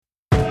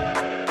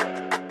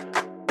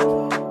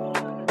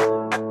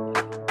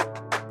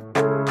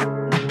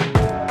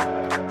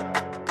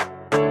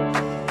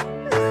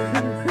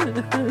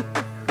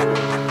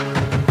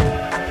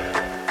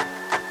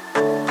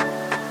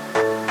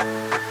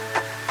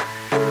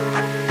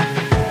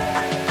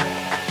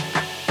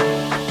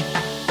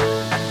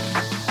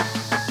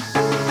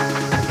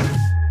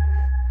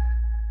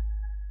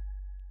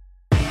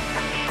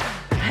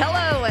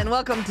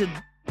welcome to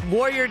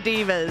Warrior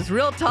Divas,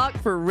 real talk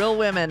for real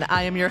women.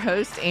 I am your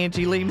host,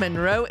 Angie Lee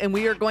Monroe, and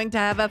we are going to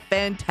have a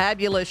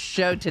fantabulous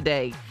show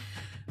today.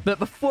 But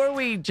before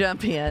we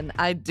jump in,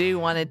 I do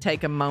want to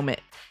take a moment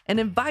and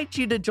invite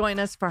you to join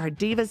us for our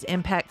Divas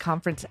Impact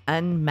Conference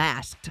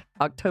Unmasked,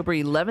 October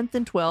 11th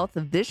and 12th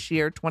of this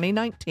year,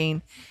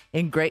 2019,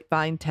 in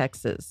Grapevine,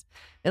 Texas.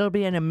 It'll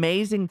be an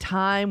amazing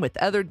time with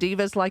other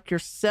divas like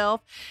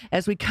yourself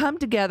as we come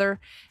together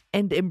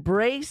and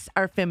embrace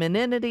our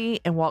femininity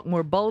and walk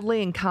more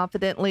boldly and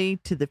confidently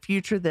to the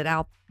future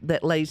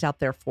that lays out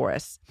there for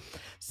us.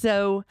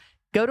 So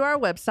go to our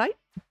website,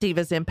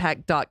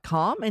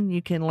 divasimpact.com, and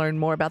you can learn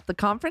more about the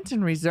conference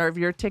and reserve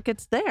your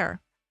tickets there.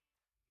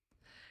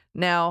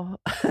 Now,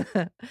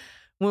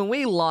 when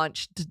we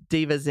launched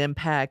Divas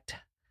Impact,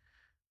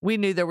 we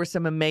knew there were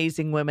some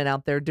amazing women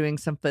out there doing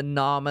some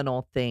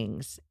phenomenal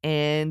things.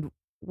 And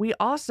we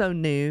also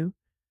knew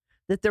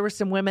that there were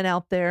some women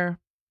out there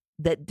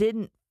that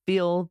didn't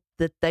feel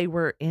that they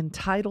were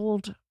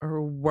entitled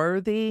or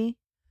worthy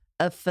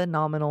of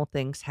phenomenal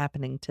things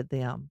happening to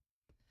them.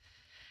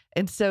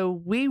 And so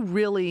we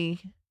really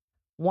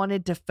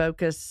wanted to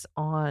focus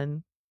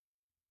on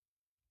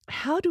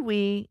how do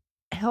we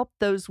help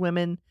those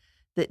women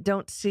that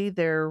don't see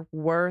their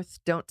worth,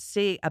 don't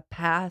see a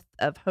path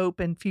of hope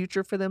and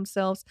future for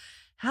themselves.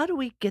 How do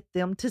we get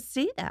them to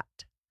see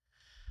that?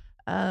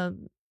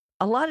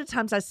 A lot of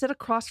times I sit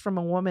across from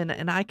a woman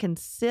and I can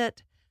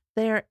sit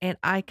there and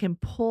I can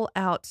pull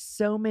out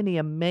so many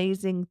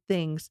amazing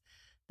things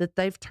that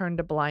they've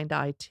turned a blind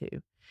eye to.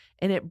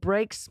 And it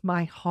breaks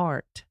my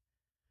heart.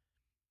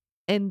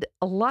 And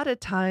a lot of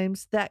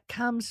times that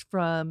comes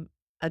from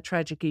a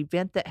tragic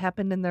event that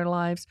happened in their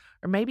lives,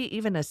 or maybe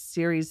even a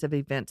series of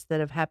events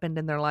that have happened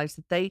in their lives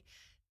that they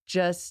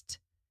just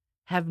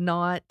have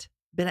not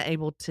been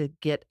able to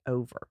get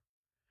over.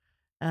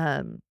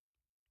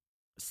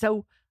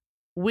 So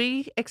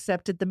we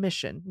accepted the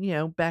mission. You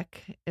know,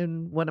 back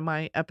in one of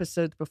my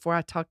episodes before,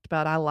 I talked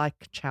about I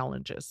like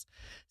challenges.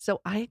 So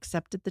I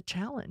accepted the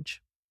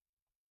challenge.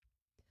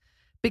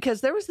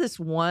 Because there was this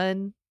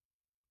one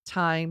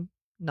time,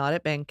 not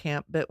at band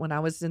camp, but when I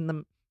was in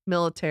the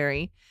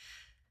military,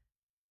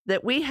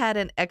 that we had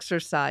an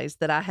exercise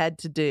that I had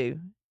to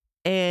do.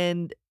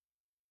 And,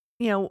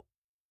 you know,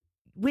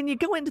 when you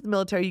go into the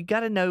military, you got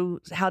to know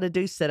how to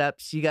do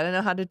sit-ups, you got to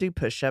know how to do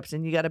push-ups,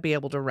 and you got to be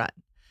able to run.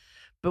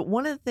 But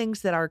one of the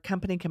things that our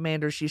company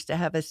commanders used to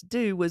have us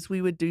do was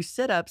we would do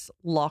sit-ups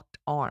locked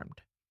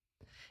armed.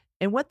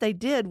 And what they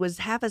did was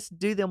have us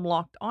do them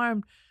locked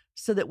armed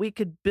so that we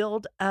could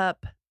build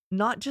up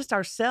not just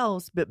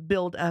ourselves, but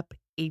build up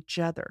each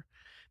other.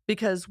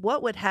 Because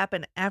what would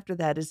happen after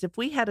that is if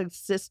we had a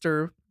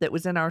sister that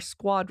was in our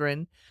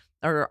squadron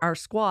or our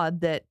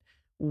squad that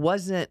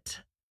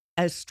wasn't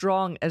as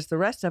strong as the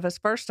rest of us,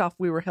 first off,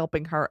 we were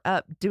helping her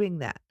up doing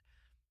that.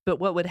 But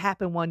what would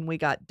happen when we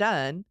got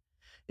done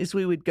is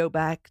we would go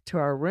back to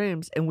our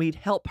rooms and we'd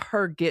help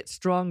her get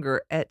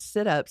stronger at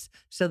sit-ups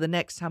so the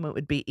next time it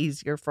would be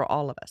easier for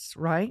all of us,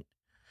 right?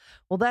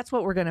 Well, that's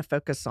what we're going to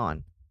focus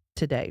on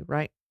today,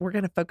 right? We're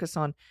going to focus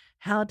on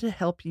how to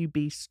help you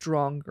be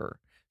stronger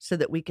so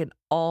that we can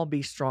all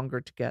be stronger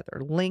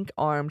together. Link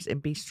arms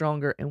and be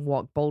stronger and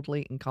walk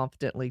boldly and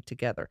confidently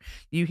together.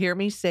 You hear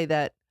me say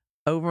that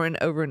over and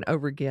over and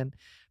over again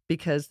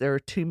because there are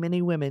too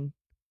many women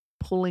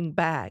pulling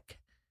back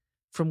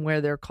from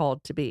where they're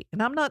called to be.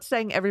 And I'm not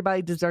saying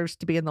everybody deserves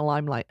to be in the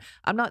limelight.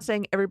 I'm not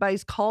saying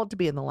everybody's called to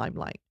be in the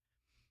limelight.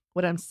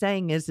 What I'm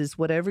saying is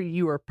whatever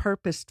you are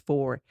purposed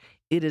for,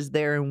 it is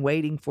there and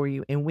waiting for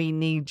you. And we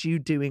need you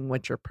doing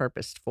what you're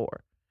purposed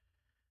for.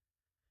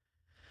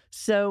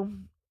 So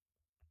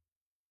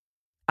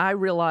I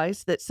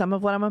realize that some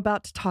of what I'm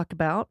about to talk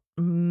about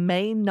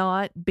may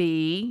not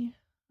be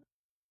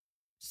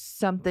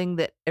something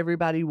that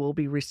everybody will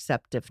be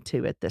receptive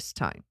to at this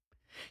time.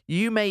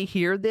 You may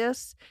hear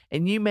this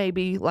and you may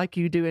be like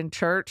you do in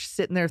church,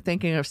 sitting there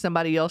thinking of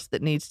somebody else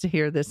that needs to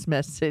hear this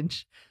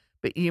message,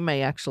 but you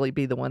may actually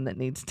be the one that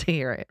needs to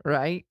hear it,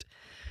 right?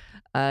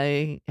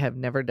 I have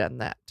never done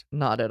that.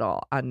 Not at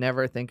all. I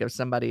never think of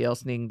somebody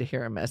else needing to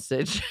hear a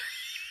message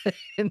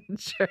in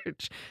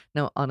church.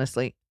 No,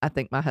 honestly, I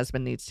think my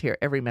husband needs to hear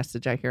every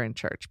message I hear in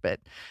church,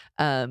 but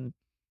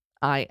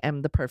I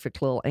am the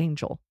perfect little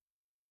angel.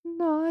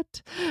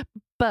 Not.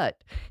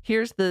 But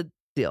here's the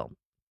deal.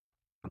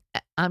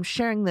 I'm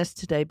sharing this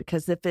today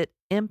because if it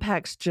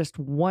impacts just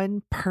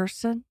one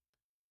person,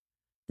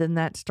 then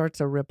that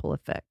starts a ripple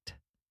effect.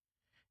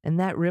 And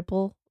that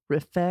ripple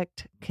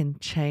effect can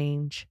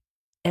change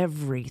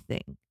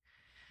everything.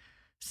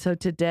 So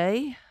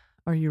today,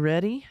 are you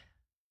ready?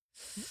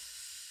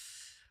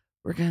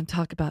 We're going to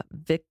talk about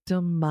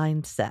victim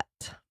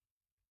mindset.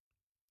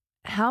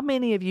 How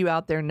many of you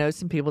out there know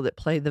some people that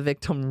play the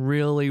victim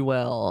really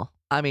well?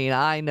 I mean,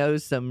 I know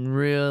some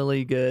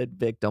really good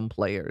victim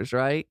players,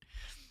 right?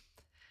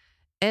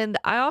 And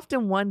I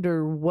often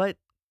wonder what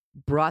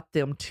brought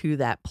them to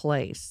that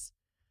place.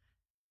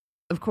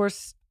 Of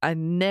course, I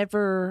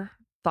never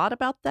thought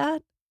about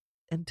that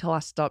until I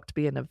stopped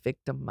being a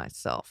victim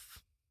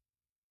myself.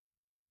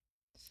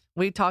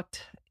 We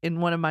talked in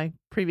one of my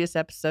previous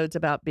episodes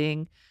about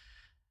being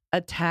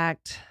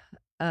attacked.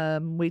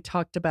 We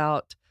talked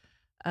about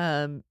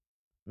um,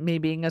 me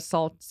being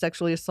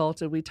sexually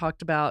assaulted. We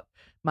talked about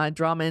my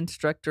drama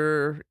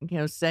instructor,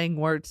 saying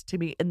words to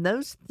me. And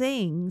those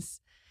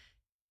things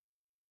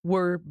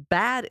were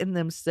bad in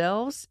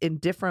themselves in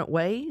different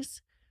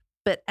ways.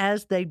 But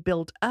as they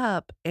built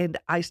up and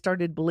I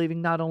started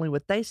believing not only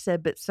what they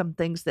said, but some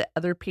things that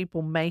other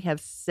people may have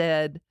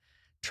said,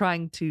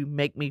 trying to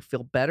make me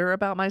feel better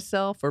about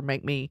myself or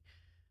make me,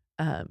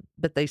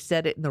 but they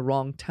said it in the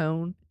wrong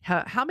tone.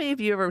 How many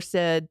of you ever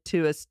said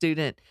to a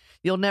student,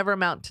 you'll never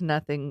amount to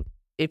nothing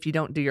if you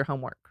don't do your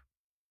homework?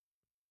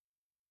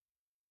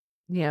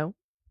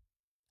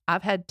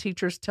 I've had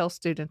teachers tell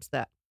students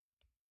that.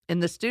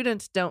 And the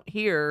students don't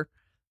hear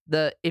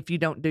the if you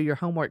don't do your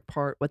homework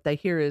part. What they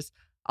hear is,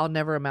 I'll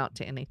never amount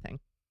to anything.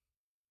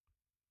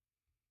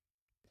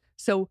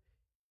 So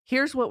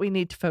here's what we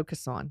need to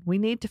focus on. We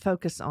need to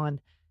focus on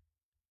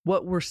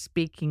what we're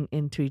speaking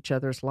into each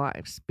other's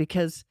lives,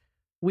 because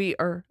we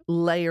are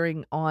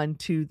layering on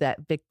to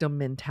that victim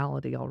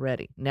mentality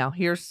already. Now,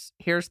 here's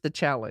the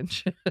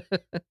challenge.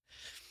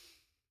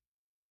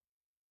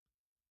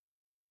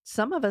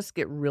 Some of us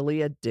get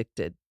really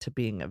addicted to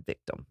being a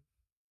victim,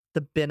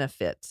 the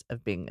benefits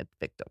of being a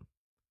victim.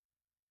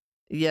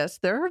 Yes,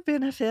 there are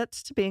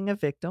benefits to being a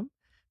victim.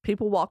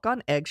 People walk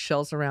on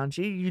eggshells around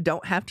you. You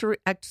don't have to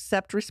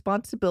accept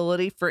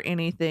responsibility for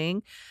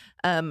anything.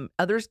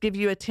 Others give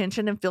you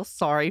attention and feel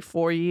sorry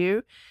for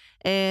you.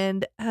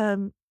 And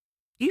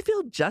you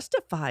feel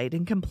justified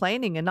in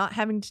complaining and not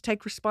having to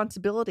take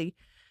responsibility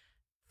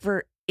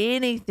for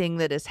anything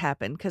that has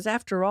happened. Because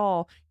after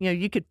all,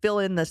 you could fill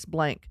in this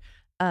blank.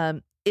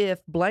 If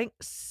blank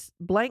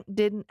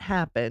didn't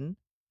happen,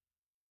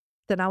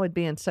 then I would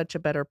be in such a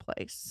better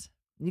place.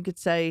 You could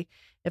say,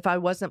 if I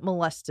wasn't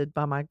molested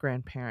by my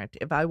grandparent,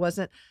 if I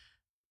wasn't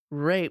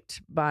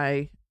raped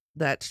by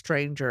that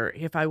stranger,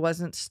 if I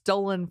wasn't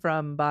stolen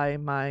from by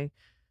my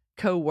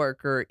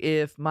coworker,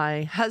 if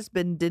my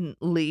husband didn't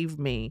leave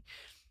me,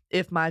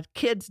 if my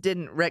kids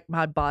didn't wreck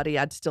my body,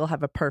 I'd still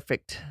have a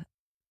perfect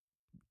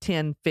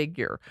 10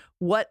 figure.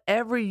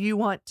 Whatever you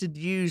want to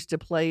use to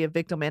play a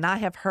victim. And I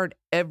have heard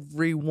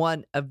every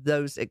one of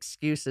those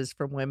excuses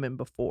from women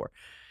before.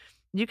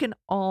 You can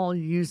all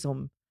use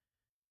them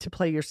to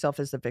play yourself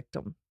as a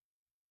victim.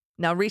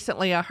 Now,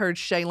 recently I heard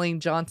Shailene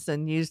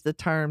Johnson use the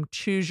term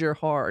choose your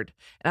hard.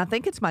 And I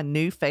think it's my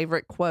new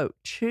favorite quote,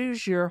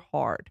 choose your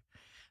hard.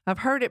 I've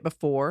heard it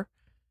before,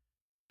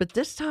 but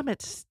this time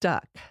it's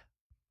stuck.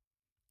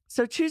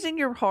 So choosing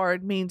your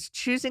hard means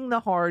choosing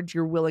the hard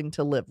you're willing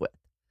to live with.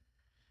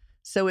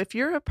 So if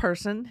you're a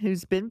person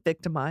who's been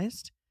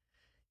victimized,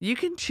 you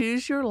can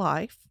choose your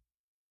life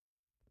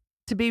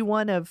to be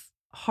one of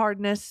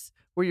hardness,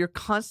 where you're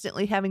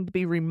constantly having to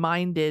be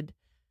reminded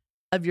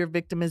of your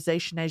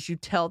victimization as you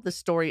tell the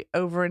story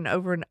over and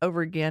over and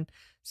over again,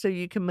 so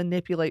you can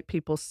manipulate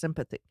people's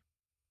sympathy.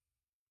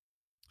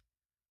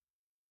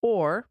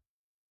 Or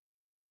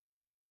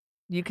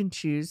you can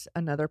choose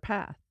another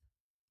path.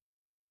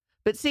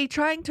 But see,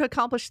 trying to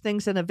accomplish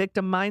things in a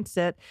victim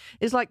mindset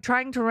is like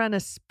trying to run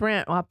a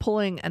sprint while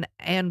pulling an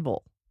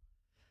anvil.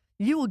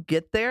 You will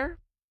get there,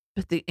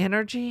 but the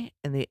energy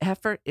and the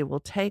effort it will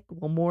take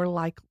will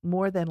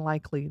more than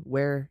likely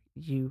wear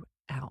you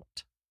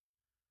out.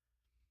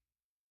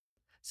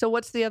 So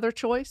what's the other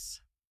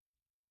choice?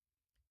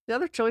 The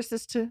other choice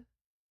is to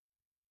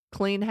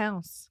clean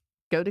house,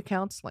 go to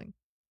counseling,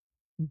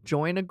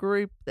 join a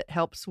group that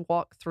helps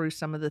walk through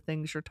some of the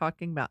things you're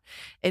talking about,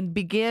 and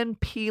begin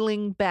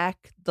peeling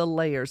back the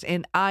layers.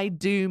 And I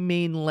do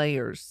mean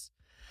layers.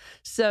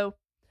 So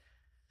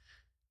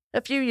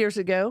a few years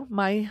ago,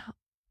 my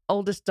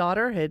oldest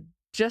daughter had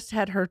just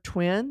had her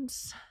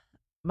twins.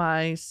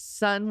 My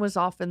son was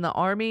off in the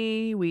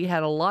Army. We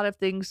had a lot of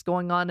things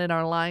going on in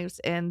our lives.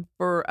 And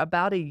for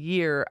about a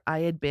year, I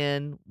had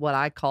been what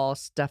I call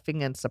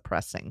stuffing and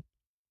suppressing.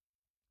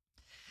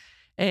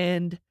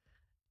 And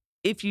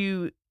if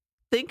you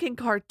think in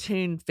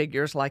cartoon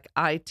figures like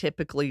I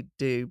typically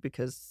do,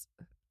 because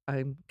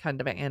I'm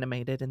kind of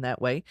animated in that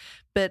way,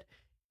 but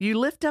you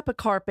lift up a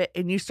carpet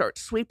and you start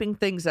sweeping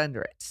things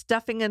under it,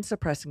 stuffing and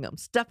suppressing them,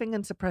 stuffing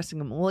and suppressing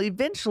them. Well,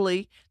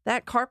 eventually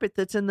that carpet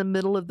that's in the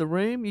middle of the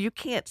room, you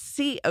can't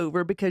see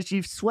over because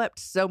you've swept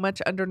so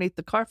much underneath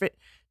the carpet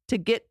to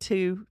get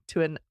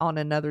on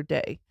another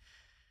day.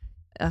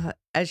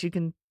 As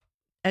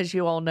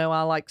you all know,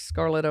 I like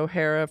Scarlett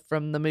O'Hara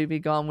from the movie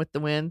Gone with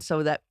the Wind.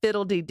 So that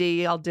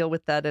fiddle-dee-dee, I'll deal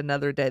with that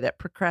another day, that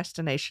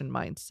procrastination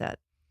mindset.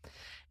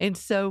 And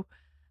so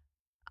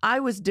I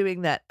was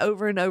doing that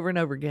over and over and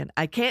over again.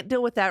 I can't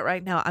deal with that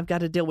right now. I've got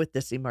to deal with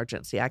this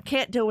emergency. I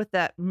can't deal with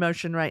that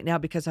emotion right now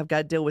because I've got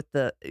to deal with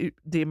the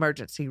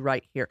emergency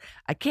right here.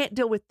 I can't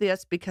deal with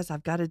this because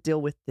I've got to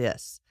deal with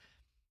this.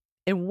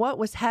 And what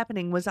was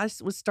happening was I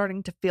was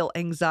starting to feel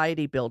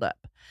anxiety build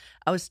up.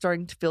 I was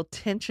starting to feel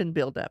tension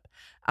build up.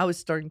 I was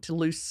starting to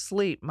lose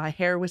sleep. My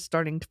hair was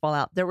starting to fall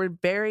out. There were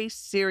very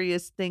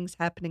serious things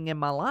happening in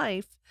my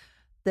life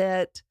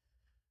that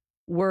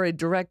were a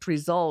direct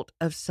result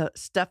of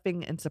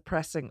stuffing and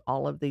suppressing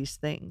all of these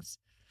things.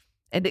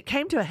 And it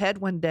came to a head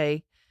one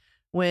day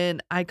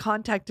when I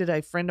contacted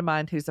a friend of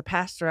mine who's a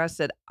pastor. I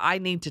said, I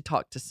need to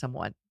talk to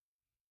someone.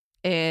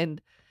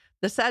 And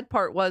the sad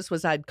part was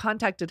I'd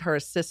contacted her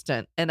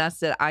assistant and I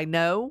said, I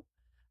know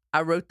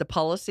I wrote the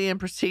policy and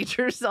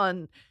procedures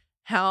on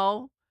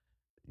how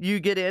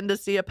you get in to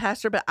see a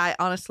pastor, but I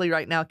honestly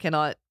right now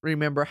cannot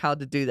remember how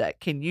to do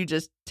that. Can you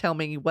just tell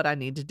me what I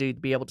need to do to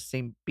be able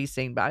to be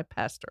seen by a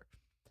pastor?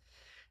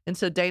 And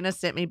so Dana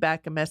sent me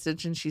back a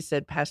message and she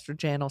said, Pastor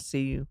Jan will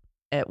see you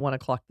at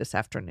 1:00 this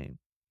afternoon.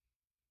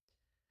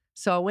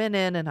 So I went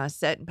in and I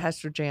sat in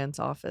Pastor Jan's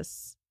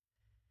office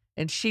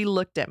and she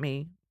looked at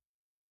me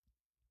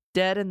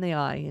dead in the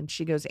eye and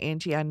she goes,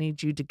 Angie, I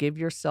need you to give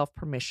yourself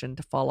permission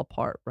to fall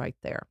apart right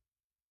there.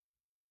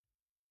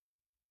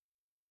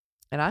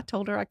 And I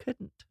told her I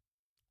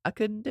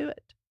couldn't do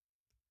it.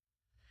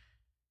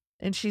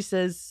 And she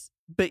says,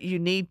 but you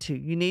need to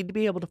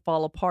be able to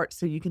fall apart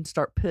so you can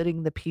start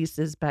putting the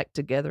pieces back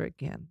together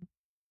again.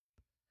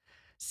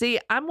 See,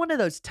 I'm one of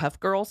those tough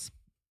girls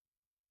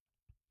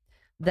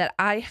that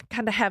I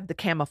kind of have the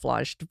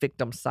camouflaged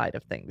victim side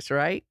of things,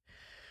 right?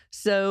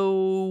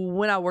 So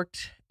when I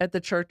worked at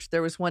the church,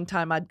 there was one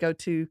time I'd go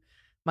to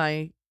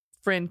my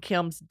friend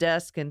Kim's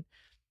desk and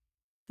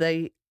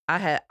I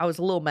was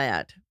a little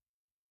mad.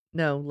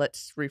 No,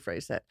 let's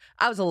rephrase that.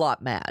 I was a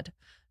lot mad.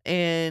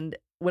 And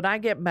when I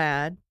get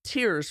mad,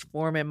 tears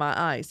form in my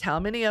eyes. How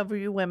many of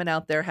you women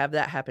out there have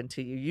that happen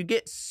to you? You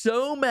get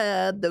so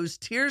mad, those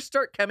tears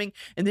start coming,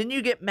 and then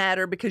you get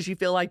madder because you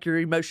feel like your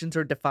emotions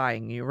are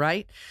defying you,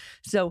 right?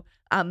 So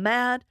I'm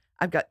mad.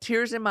 I've got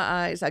tears in my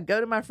eyes. I go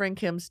to my friend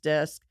Kim's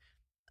desk.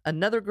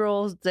 Another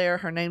girl's there.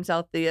 Her name's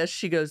Althea.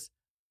 She goes,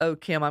 oh,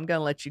 Kim, I'm going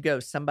to let you go.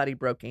 Somebody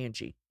broke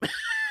Angie.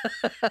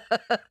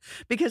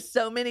 Because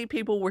so many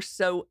people were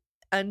so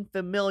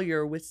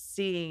unfamiliar with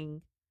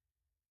seeing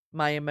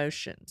my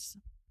emotions.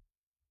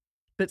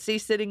 But see,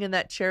 sitting in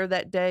that chair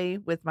that day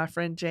with my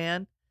friend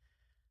Jan,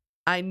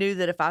 I knew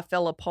that if I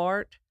fell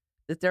apart,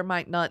 that there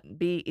might not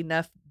be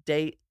enough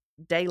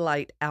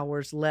daylight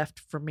hours left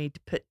for me to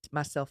put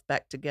myself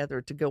back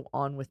together to go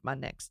on with my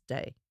next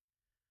day.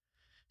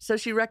 So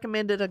she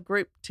recommended a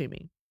group to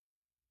me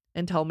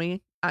and told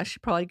me I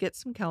should probably get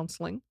some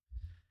counseling.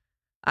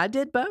 I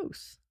did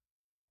both.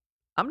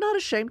 I'm not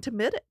ashamed to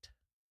admit it.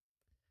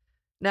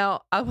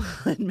 Now, I will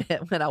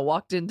admit, when I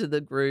walked into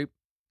the group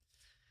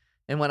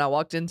and when I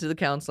walked into the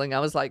counseling, I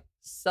was like,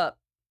 sup,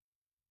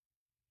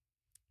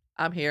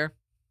 I'm here.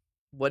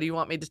 What do you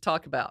want me to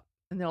talk about?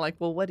 And they're like,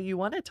 well, what do you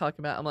want to talk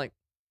about? I'm like,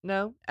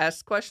 no,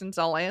 ask questions,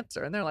 I'll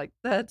answer. And they're like,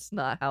 that's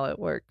not how it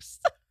works.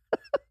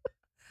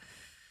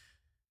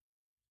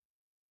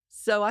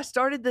 So I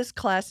started this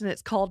class and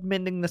it's called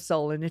Mending the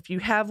Soul. And if you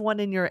have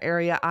one in your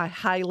area, I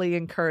highly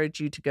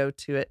encourage you to go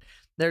to it.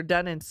 They're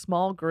done in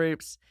small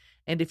groups.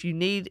 And if you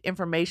need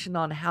information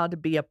on how to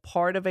be a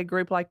part of a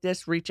group like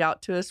this, reach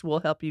out to us. We'll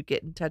help you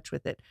get in touch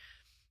with it.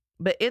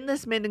 But in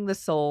this Mending the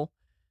Soul,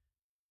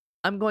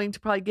 I'm going to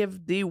probably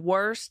give the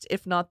worst,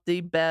 if not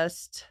the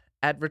best,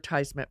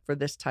 advertisement for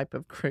this type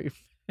of group.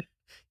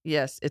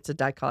 Yes, it's a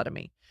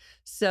dichotomy.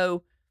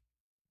 So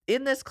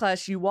in this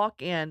class, you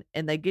walk in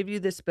and they give you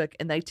this book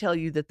and they tell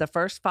you that the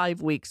first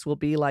 5 weeks will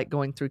be like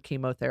going through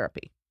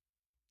chemotherapy.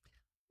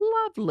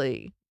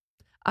 Lovely.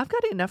 I've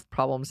got enough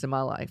problems in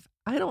my life.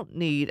 I don't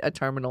need a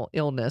terminal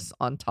illness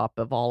on top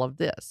of all of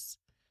this.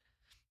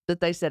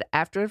 But they said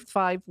after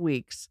 5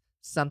 weeks,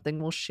 something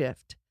will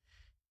shift.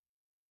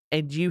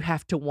 And you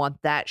have to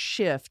want that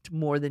shift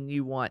more than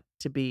you want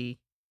to be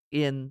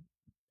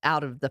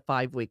out of the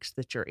 5 weeks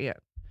that you're in.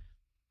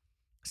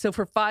 So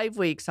for 5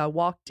 weeks, I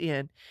walked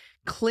in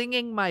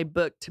clinging my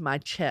book to my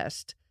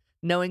chest,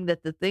 knowing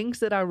that the things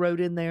that I wrote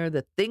in there,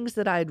 the things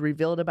that I had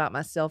revealed about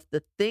myself,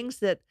 the things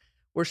that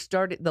were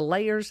the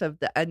layers of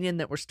the onion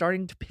that were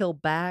starting to peel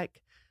back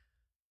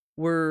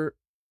were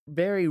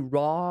very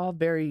raw,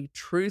 very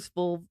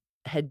truthful,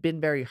 had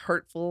been very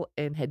hurtful,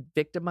 and had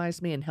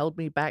victimized me and held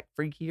me back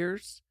for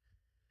years.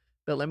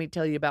 But let me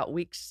tell you, about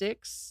week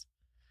 6,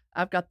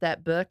 I've got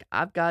that book.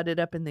 I've got it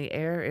up in the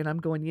air and I'm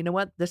going, you know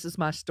what? This is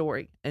my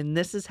story. And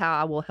this is how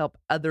I will help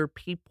other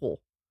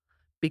people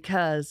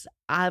because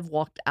I've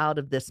walked out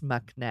of this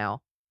muck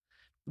now.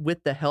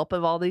 With the help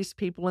of all these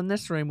people in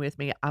this room with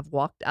me, I've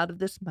walked out of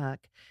this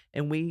muck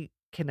and we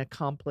can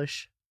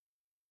accomplish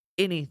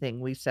anything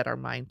we set our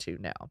mind to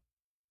now.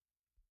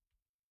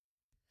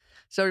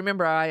 So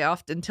remember, I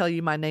often tell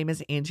you my name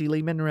is Angie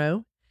Lee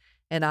Monroe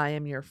and I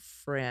am your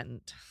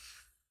friend.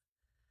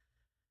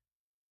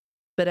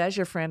 But as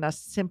your friend, I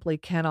simply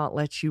cannot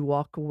let you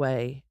walk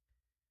away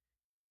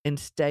and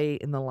stay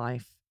in the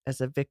life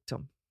as a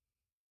victim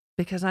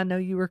because I know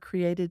you were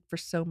created for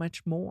so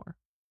much more.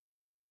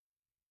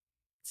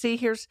 See,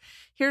 here's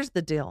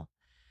the deal.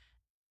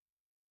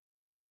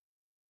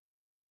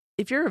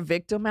 If you're a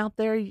victim out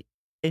there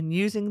and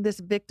using this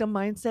victim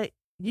mindset,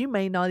 you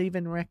may not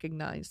even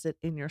recognize it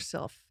in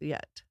yourself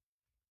yet.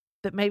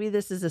 But maybe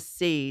this is a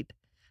seed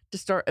to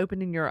start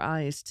opening your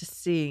eyes to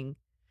seeing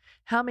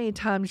How many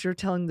times you're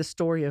telling the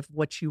story of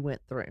what you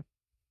went through?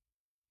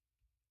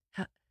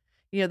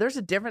 There's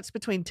a difference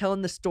between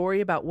telling the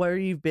story about where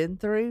you've been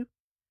through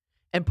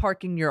and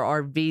parking your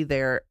RV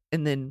there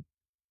and then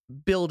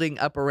building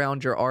up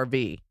around your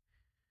RV.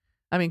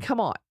 I mean,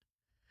 come on.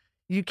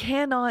 You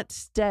cannot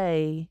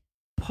stay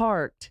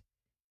parked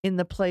in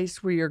the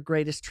place where your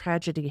greatest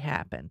tragedy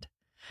happened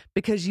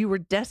because you were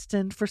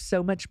destined for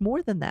so much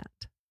more than that.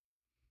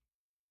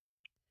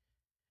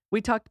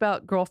 We talked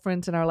about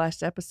girlfriends in our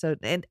last episode,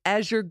 and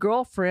as your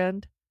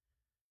girlfriend,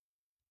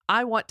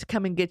 I want to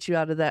come and get you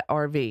out of that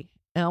RV.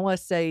 And I want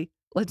to say,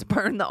 let's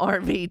burn the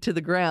RV to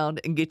the ground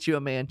and get you a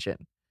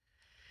mansion.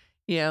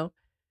 I'm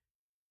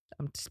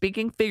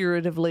speaking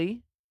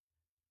figuratively.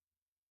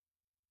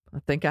 I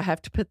think I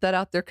have to put that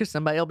out there because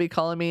somebody will be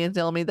calling me and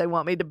telling me they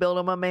want me to build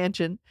them a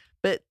mansion.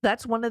 But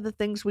that's one of the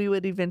things we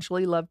would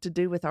eventually love to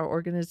do with our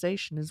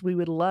organization is we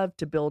would love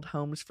to build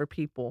homes for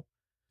people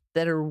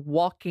that are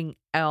walking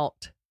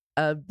out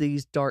of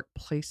these dark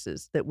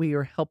places that we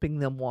are helping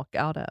them walk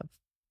out of.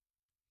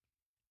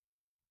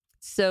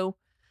 So,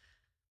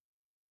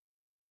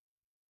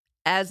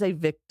 as a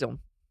victim,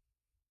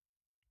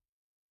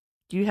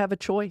 you have a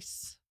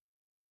choice.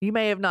 You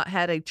may have not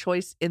had a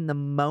choice in the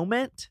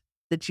moment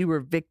that you were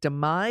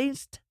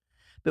victimized,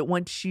 but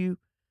once you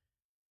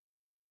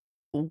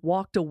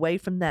walked away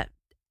from that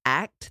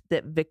act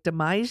that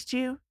victimized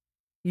you,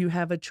 you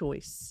have a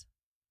choice.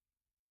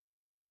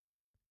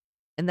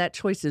 And that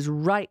choice is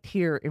right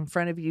here in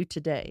front of you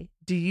today.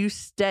 Do you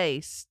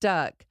stay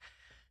stuck,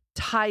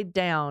 tied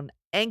down,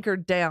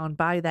 anchored down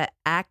by that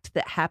act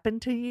that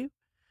happened to you?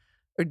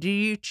 Or do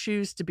you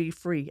choose to be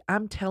free?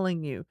 I'm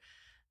telling you,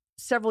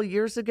 several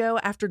years ago,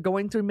 after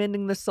going through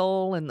Mending the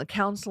Soul and the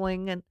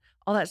counseling and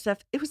all that stuff,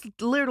 it was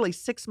literally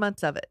 6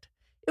 months of it.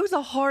 It was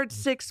a hard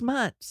 6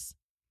 months.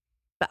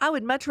 But I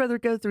would much rather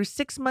go through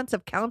 6 months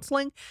of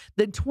counseling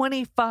than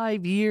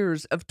 25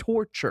 years of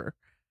torture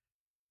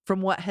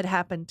from what had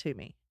happened to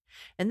me.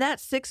 And that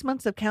 6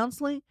 months of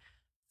counseling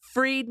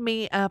freed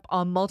me up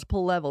on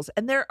multiple levels.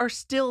 And there are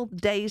still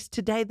days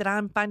today that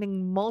I'm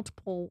finding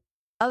multiple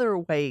other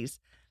ways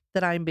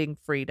that I'm being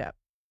freed up.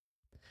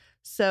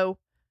 So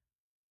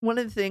one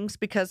of the things,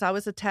 because I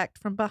was attacked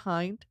from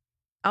behind,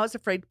 I was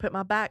afraid to put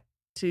my back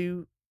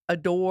to a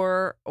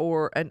door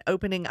or an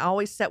opening. I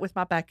always sat with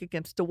my back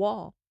against a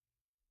wall.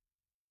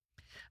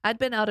 I'd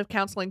been out of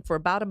counseling for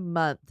about a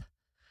month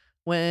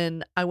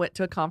when I went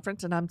to a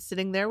conference, and I'm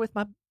sitting there with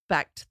my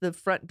back to the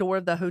front door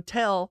of the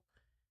hotel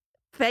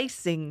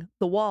facing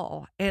the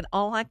wall, and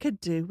all I could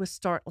do was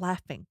start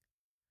laughing.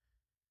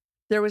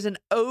 There was an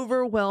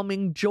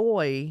overwhelming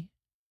joy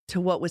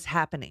to what was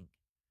happening,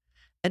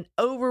 an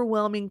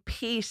overwhelming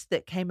peace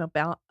that came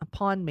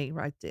upon me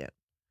right then,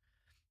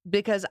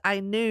 because I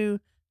knew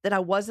that I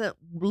wasn't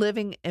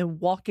living and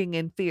walking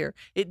in fear.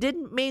 It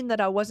didn't mean that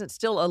I wasn't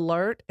still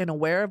alert and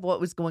aware of what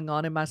was going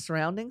on in my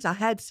surroundings. I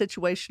had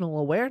situational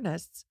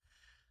awareness,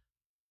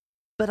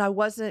 but I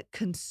wasn't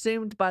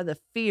consumed by the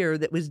fear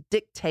that was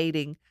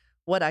dictating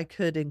what I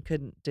could and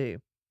couldn't do.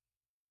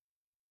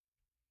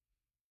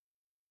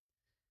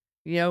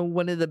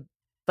 One of the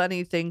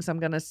funny things I'm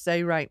going to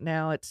say right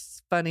now,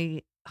 it's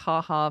funny,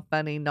 haha,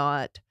 funny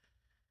not.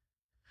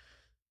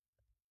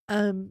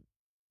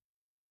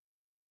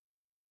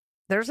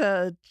 There's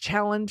a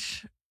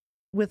challenge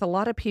with a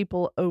lot of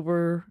people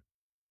over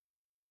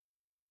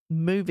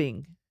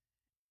moving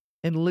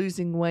and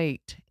losing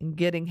weight and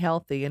getting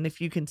healthy. And if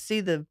you can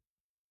see the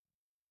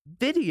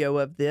video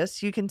of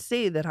this, you can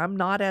see that I'm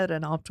not at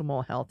an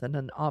optimal health and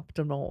an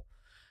optimal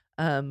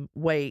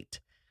weight,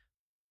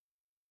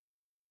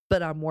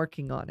 but I'm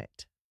working on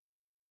it.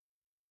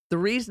 The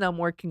reason I'm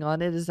working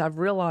on it is I've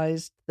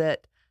realized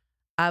that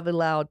I've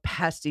allowed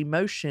past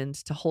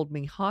emotions to hold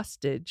me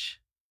hostage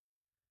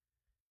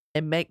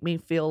and make me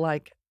feel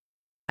like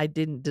I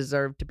didn't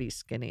deserve to be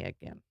skinny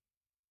again.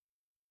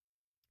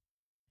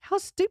 How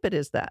stupid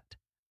is that?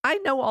 I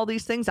know all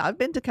these things. I've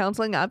been to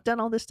counseling. I've done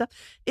all this stuff.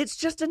 It's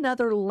just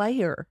another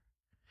layer.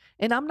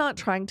 And I'm not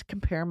trying to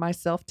compare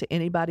myself to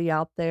anybody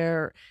out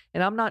there.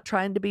 And I'm not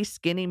trying to be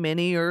skinny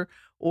mini or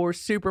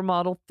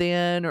supermodel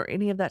thin or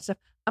any of that stuff.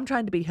 I'm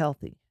trying to be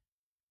healthy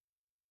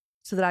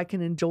so that I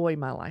can enjoy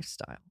my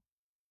lifestyle.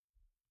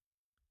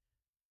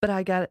 But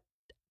I got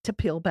to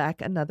peel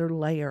back another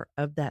layer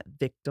of that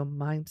victim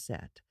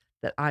mindset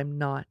that I'm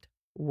not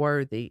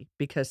worthy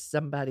because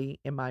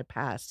somebody in my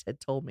past had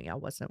told me I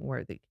wasn't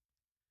worthy.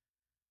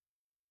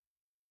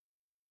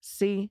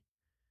 See,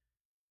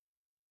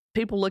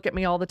 people look at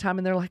me all the time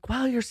and they're like,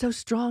 wow, you're so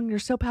strong, you're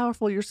so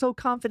powerful, you're so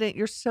confident,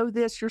 you're so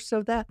this, you're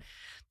so that.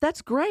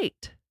 That's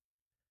great.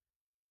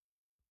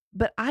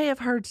 But I have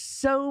heard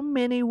so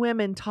many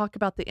women talk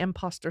about the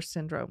imposter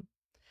syndrome.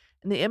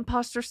 And the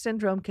imposter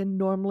syndrome can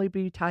normally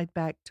be tied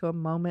back to a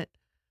moment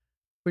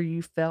where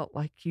you felt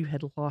like you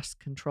had lost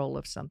control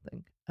of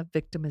something, a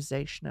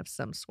victimization of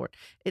some sort.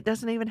 It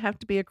doesn't even have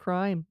to be a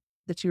crime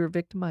that you were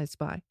victimized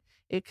by.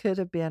 It could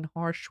have been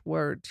harsh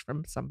words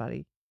from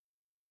somebody.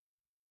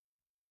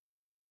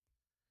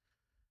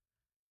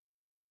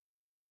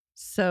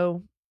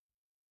 So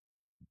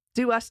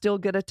Do I still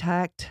get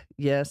attacked?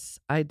 Yes,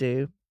 I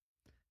do.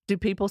 Do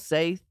people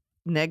say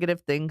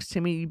negative things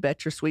to me? You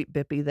bet your sweet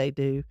bippy they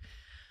do.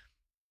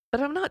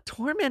 But I'm not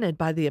tormented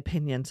by the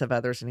opinions of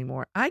others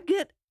anymore. I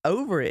get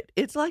over it.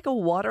 It's like a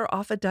water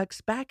off a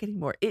duck's back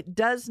anymore. It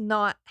does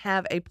not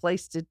have a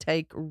place to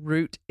take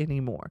root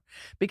anymore.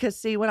 Because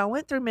see, when I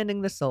went through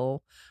Mending the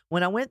Soul,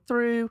 when I went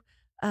through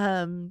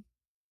the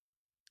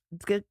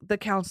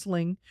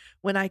counseling,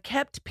 when I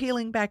kept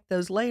peeling back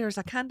those layers,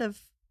 I kind of,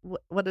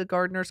 what do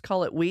gardeners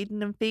call it,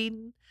 weeding and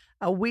feeding?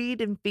 I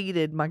weed and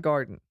feeded my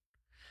garden.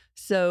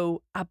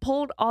 So I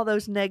pulled all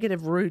those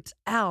negative roots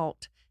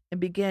out and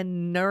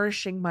began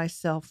nourishing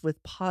myself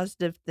with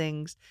positive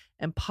things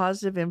and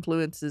positive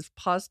influences,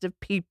 positive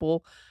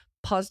people,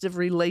 positive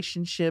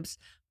relationships,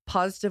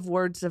 positive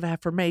words of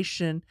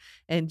affirmation,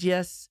 and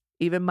yes,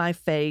 even my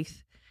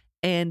faith.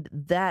 And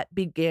that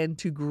began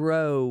to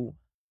grow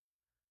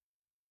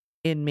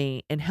in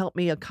me and help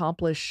me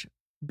accomplish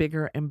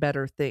bigger and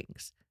better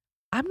things.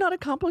 I'm not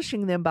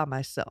accomplishing them by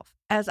myself.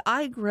 As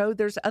I grow,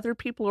 there's other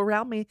people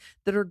around me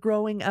that are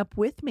growing up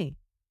with me.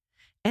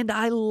 And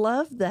I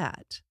love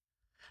that.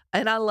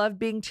 And I love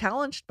being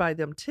challenged by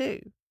them too.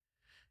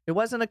 It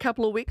wasn't a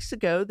couple of weeks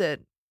ago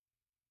that,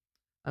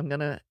 I'm going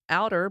to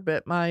out her,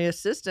 but my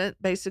assistant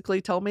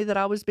basically told me that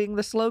I was being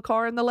the slow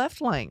car in the left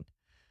lane.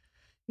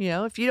 You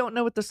know, if you don't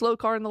know what the slow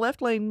car in the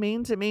left lane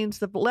means, it means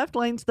the left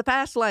lane's the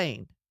fast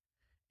lane.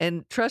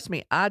 And trust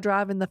me, I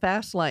drive in the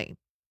fast lane.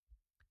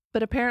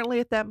 But apparently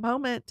at that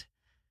moment,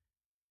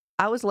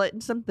 I was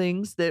letting some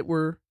things that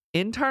were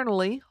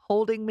internally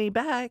holding me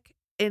back,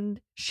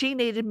 and she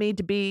needed me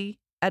to be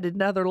at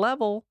another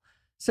level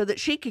so that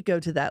she could go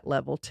to that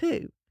level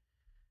too.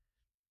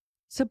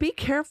 So be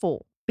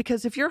careful,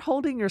 because if you're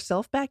holding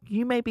yourself back,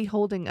 you may be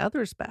holding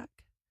others back,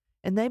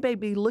 and they may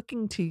be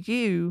looking to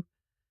you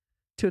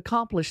to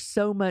accomplish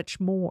so much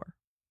more.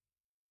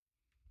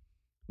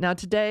 Now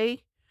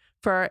today,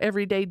 for our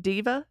Everyday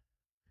Diva,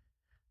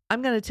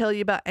 I'm going to tell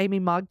you about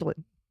Amy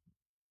Mogdlin,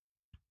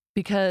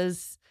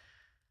 because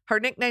her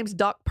nickname's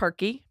Doc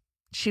Perky.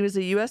 She was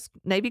a U.S.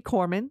 Navy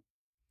corpsman.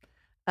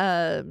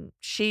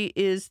 She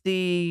is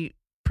the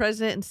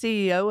president and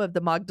CEO of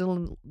the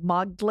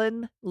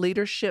Mogdlin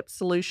Leadership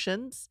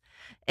Solutions.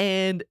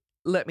 And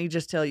let me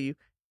just tell you,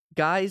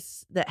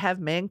 guys that have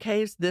man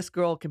caves, this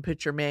girl can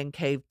put your man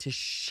cave to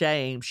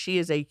shame. She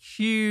is a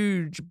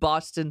huge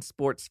Boston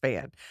sports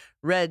fan.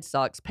 Red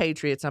Sox,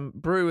 Patriots,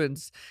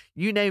 Bruins,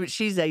 you name it.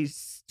 She's a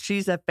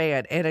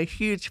fan, and a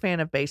huge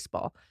fan of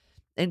baseball.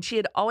 And she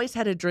had always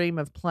had a dream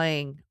of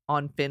playing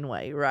on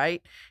Fenway,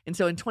 right? And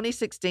so in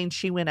 2016,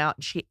 she went out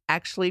and she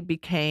actually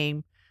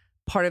became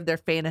part of their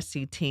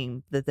fantasy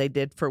team that they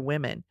did for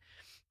women.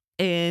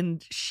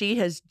 And she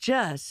has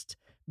just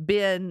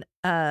been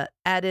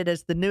added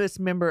as the newest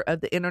member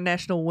of the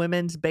International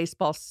Women's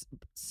Baseball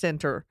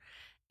Center,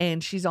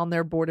 and she's on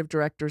their board of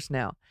directors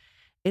now.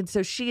 And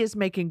so she is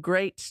making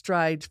great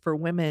strides for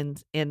women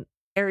in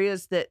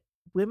areas that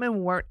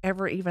women weren't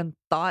ever even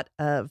thought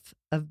of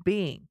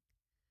being.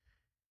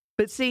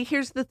 But see,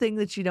 here's the thing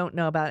that you don't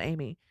know about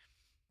Amy.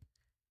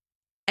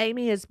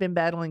 Amy has been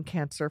battling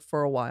cancer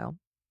for a while.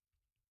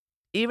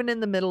 Even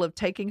in the middle of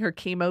taking her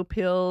chemo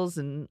pills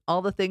and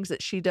all the things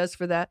that she does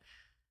for that,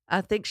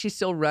 I think she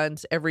still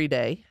runs every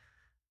day.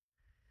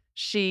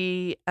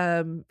 She,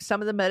 some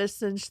of the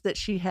medicines that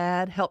she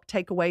had helped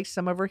take away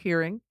some of her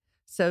hearing.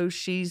 So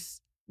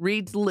she's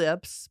reads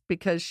lips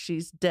because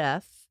she's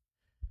deaf.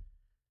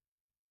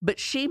 But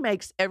she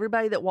makes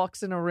everybody that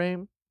walks in a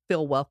room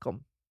feel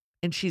welcome,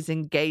 and she's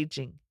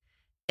engaging.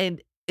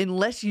 And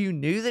unless you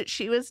knew that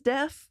she was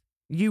deaf,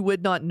 you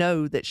would not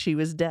know that she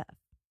was deaf.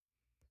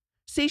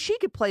 See, she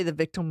could play the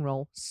victim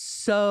role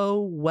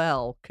so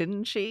well,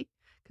 couldn't she?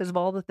 Because of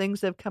all the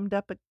things that have come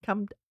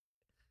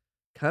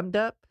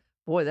up.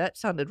 Boy, that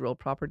sounded real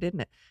proper,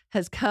 didn't it?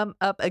 Has come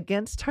up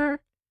against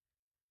her.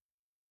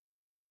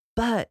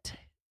 But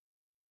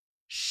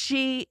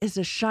she is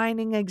a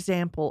shining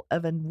example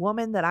of a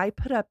woman that I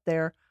put up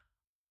there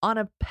on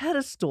a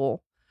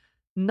pedestal,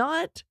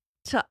 not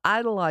to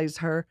idolize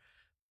her,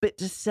 but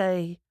to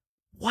say,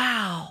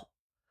 wow,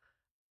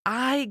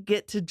 I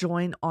get to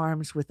join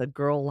arms with a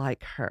girl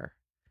like her.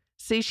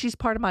 See, she's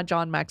part of my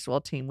John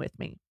Maxwell team with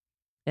me,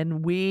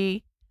 and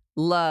we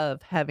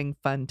love having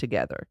fun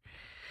together.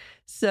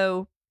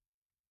 So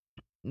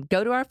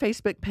go to our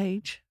Facebook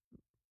page,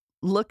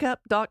 look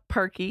up Doc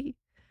Perky,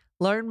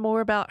 learn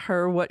more about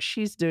her, what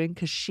she's doing,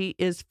 because she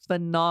is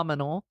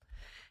phenomenal.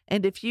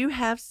 And if you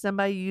have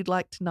somebody you'd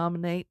like to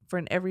nominate for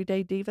an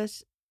Everyday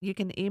Divas, you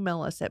can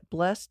email us at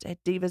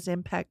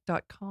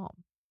blessed@divasimpact.com.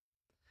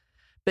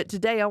 But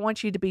today I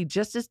want you to be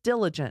just as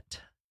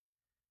diligent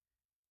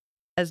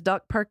as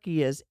Doc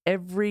Perky is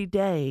every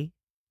day,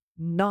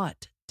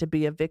 not to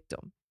be a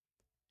victim.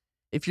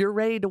 If you're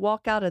ready to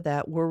walk out of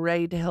that, we're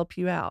ready to help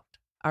you out.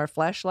 Our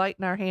flashlight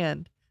in our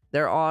hand,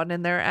 they're on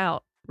and they're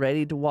out,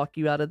 ready to walk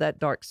you out of that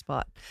dark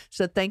spot.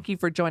 So thank you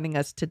for joining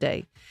us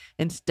today,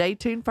 and stay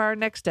tuned for our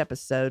next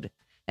episode.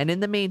 And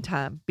in the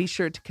meantime, be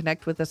sure to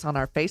connect with us on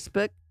our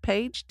Facebook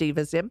page,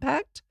 Divas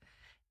Impact,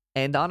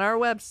 and on our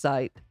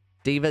website,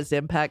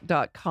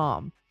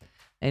 divasimpact.com.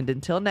 And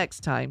until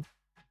next time,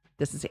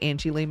 this is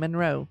Angie Lee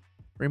Monroe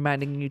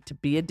reminding you to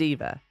be a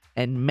diva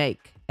and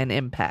make an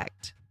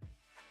impact.